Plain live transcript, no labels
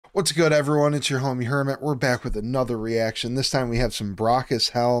What's good, everyone? It's your homie Hurm1t. We're back with another reaction. This time we have some Brocas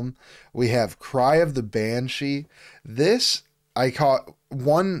Helm. We have Cry of the Banshee. This, I caught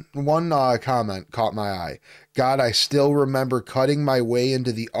one comment caught my eye. God, I still remember cutting my way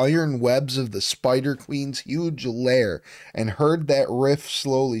into the iron webs of the Spider Queen's huge lair and heard that riff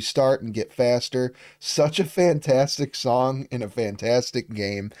slowly start and get faster. Such a fantastic song in a fantastic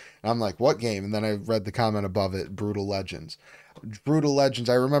game. And I'm like, what game? And then I read the comment above it, Brutal Legends. Brutal Legends,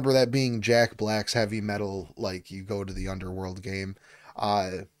 I remember that being Jack Black's heavy metal, like you go to the underworld game.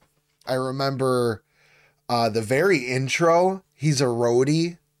 I remember the very intro, he's a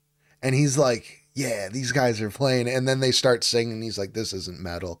roadie, and he's like, yeah, these guys are playing, and then they start singing, he's like, this isn't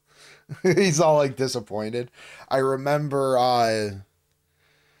metal. He's all like disappointed. I remember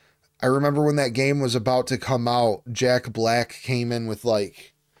when that game was about to come out, Jack Black came in with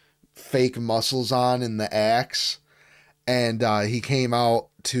like fake muscles on in the axe. And he came out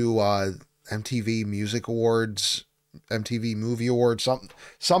to MTV Music Awards, MTV Movie Awards,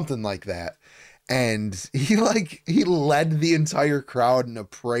 something like that. And he led the entire crowd in a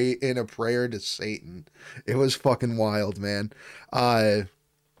prayer to Satan. It was fucking wild, man. I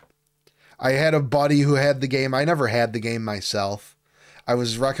had a buddy who had the game. I never had the game myself. I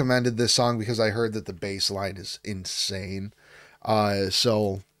was recommended this song because I heard that the bass line is insane.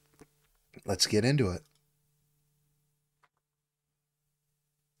 So let's get into it.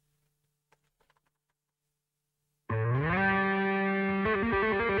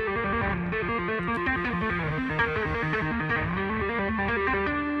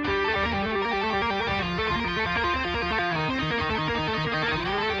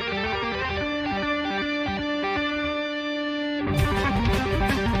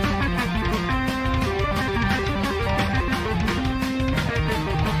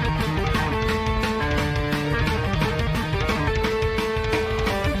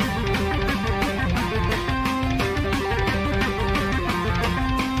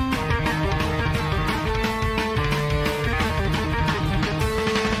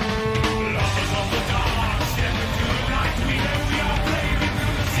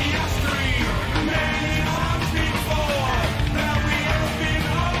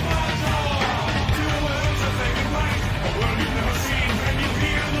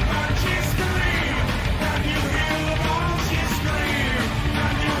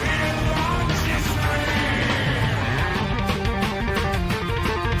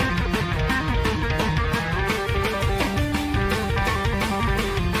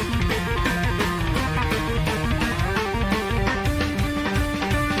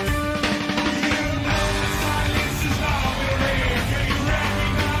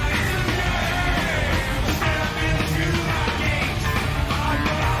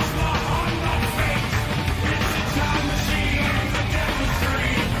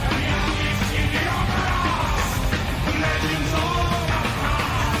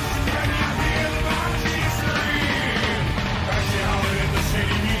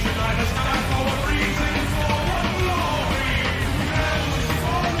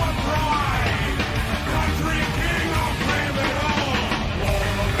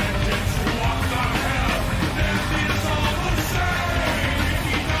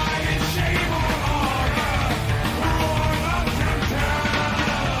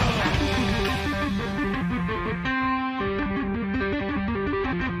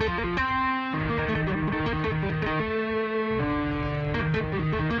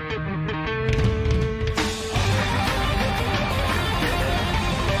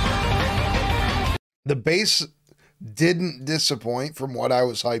 The bass didn't disappoint from what I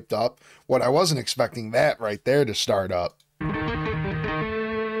was hyped up. What I wasn't expecting that right there to start up.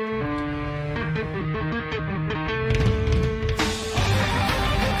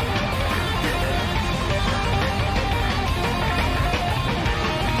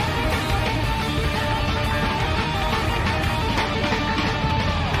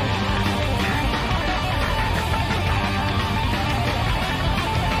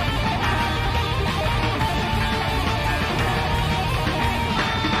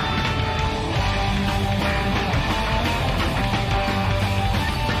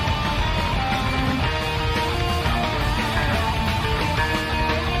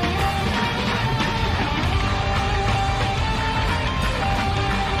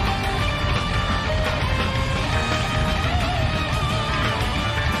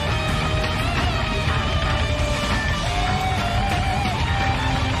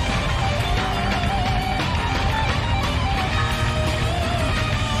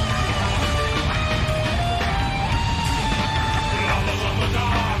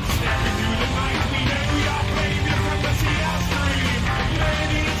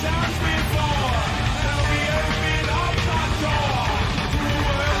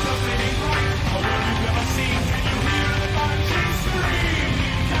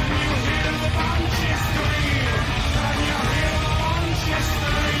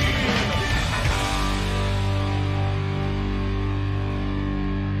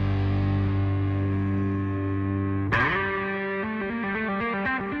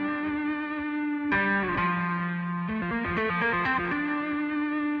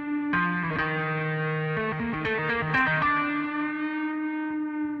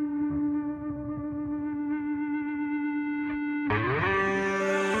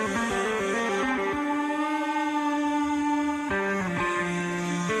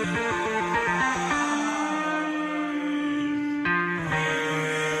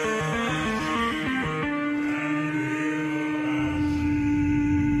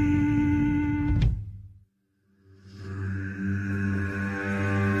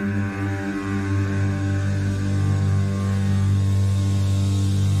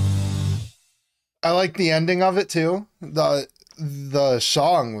 I like the ending of it too. The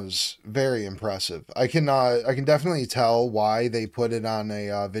song was very impressive. I can definitely tell why they put it on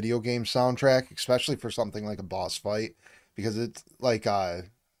a video game soundtrack, especially for something like a boss fight, because it's like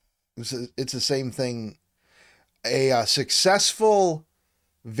it's the same thing. A successful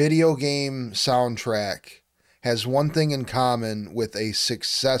video game soundtrack has one thing in common with a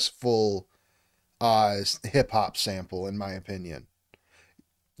successful hip hop sample, in my opinion.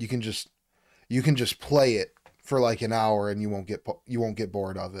 You can just play it for like an hour and you won't get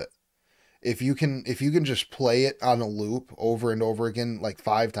bored of it. If you can just play it on a loop over and over again like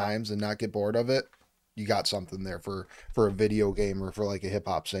 5 times and not get bored of it, you got something there for a video game or for like a hip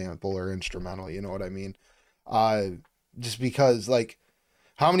hop sample or instrumental, you know what I mean? Uh just because like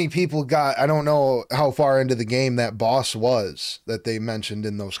how many people got, I don't know how far into the game that boss was that they mentioned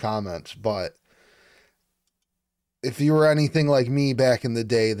in those comments, but if you were anything like me back in the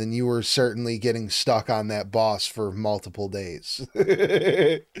day, then you were certainly getting stuck on that boss for multiple days.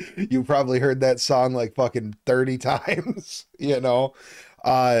 You probably heard that song like fucking 30 times, you know?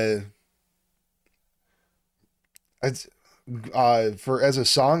 Uh, it's, for as a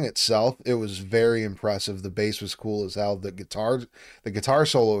song itself, it was very impressive. The bass was cool as hell. The guitar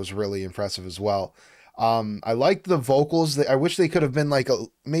solo was really impressive as well. I liked the vocals. I wish they could have been like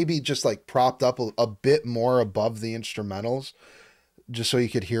maybe just like propped up a bit more above the instrumentals, just so you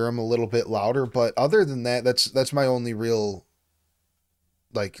could hear them a little bit louder. But other than that, that's my only real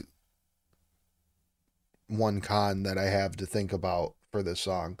like one con that I have to think about for this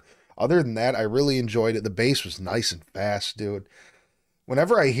song. Other than that, I really enjoyed it. The bass was nice and fast, dude.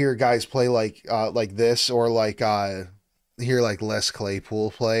 Whenever I hear guys play like this or like hear like Les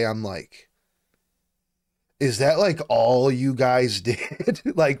Claypool play, I'm like, is that like all you guys did?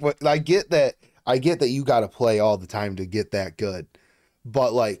 Like what I get that you got to play all the time to get that good.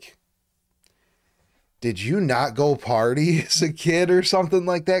 But like did you not go party as a kid or something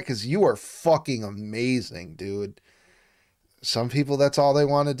like that? Cuz you are fucking amazing, dude. Some people that's all they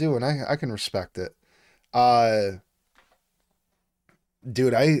want to do and I can respect it. Uh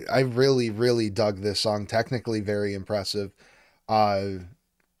dude, I really dug this song. Technically very impressive. Uh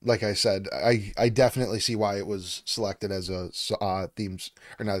like I said, I definitely see why it was selected as a or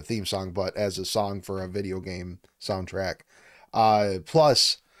not a theme song, but as a song for a video game soundtrack.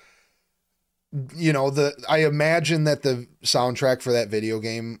 Plus, you know, I imagine that the soundtrack for that video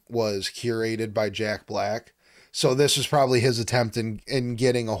game was curated by Jack Black. So this was probably his attempt in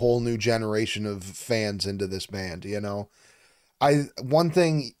getting a whole new generation of fans into this band, you know. One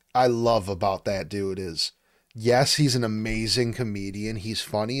thing I love about that dude is, yes, he's an amazing comedian. He's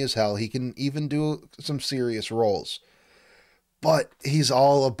funny as hell. He can even do some serious roles. But he's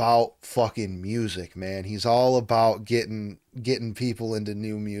all about fucking music, man. He's all about getting people into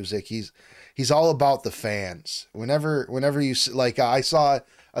new music. He's all about the fans. Whenever you like, I saw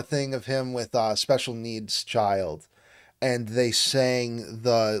a thing of him with Special Needs Child, and they sang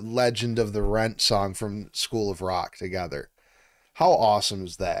the Legend of the Rent song from School of Rock together. How awesome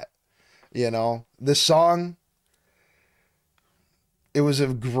is that? You know, this song, it was a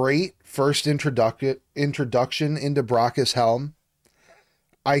great first introduction into Brocas Helm.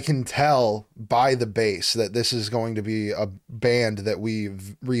 I can tell by the bass that this is going to be a band that we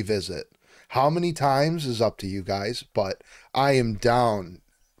revisit. How many times is up to you guys, but I am down,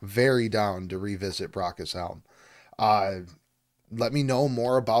 very down to revisit Brocas Helm. Let me know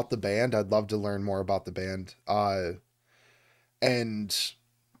more about the band. I'd love to learn more about the band. And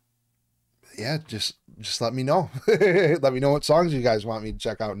yeah, just let me know. Let me know what songs you guys want me to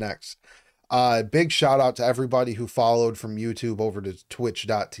check out next. Big shout out to everybody who followed from YouTube over to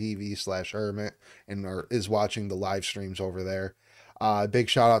twitch.tv/Hurm1t and is watching the live streams over there. Big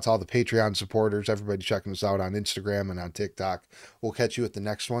shout out to all the Patreon supporters, everybody checking us out on Instagram and on TikTok. We'll catch you at the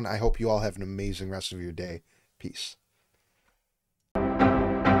next one. I hope you all have an amazing rest of your day. Peace.